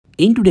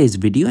In today's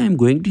video, I am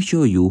going to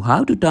show you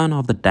how to turn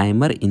off the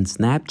timer in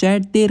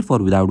Snapchat. Therefore,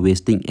 without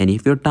wasting any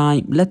of your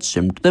time, let's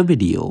jump to the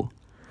video.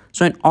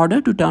 So in order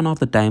to turn off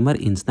the timer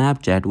in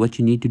Snapchat, what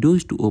you need to do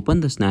is to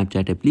open the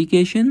Snapchat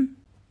application.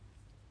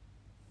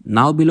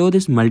 Now below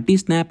this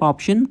multi-snap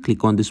option,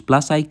 click on this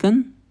plus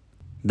icon.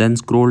 Then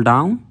scroll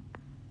down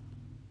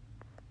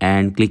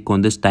and click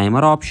on this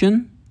timer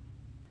option.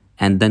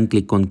 And then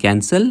click on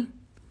cancel.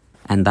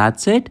 And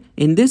that's it.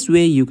 In this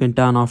way, you can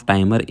turn off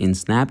timer in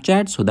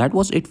Snapchat. So that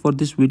was it for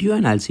this video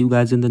and I'll see you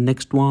guys in the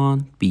next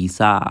one. Peace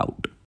out.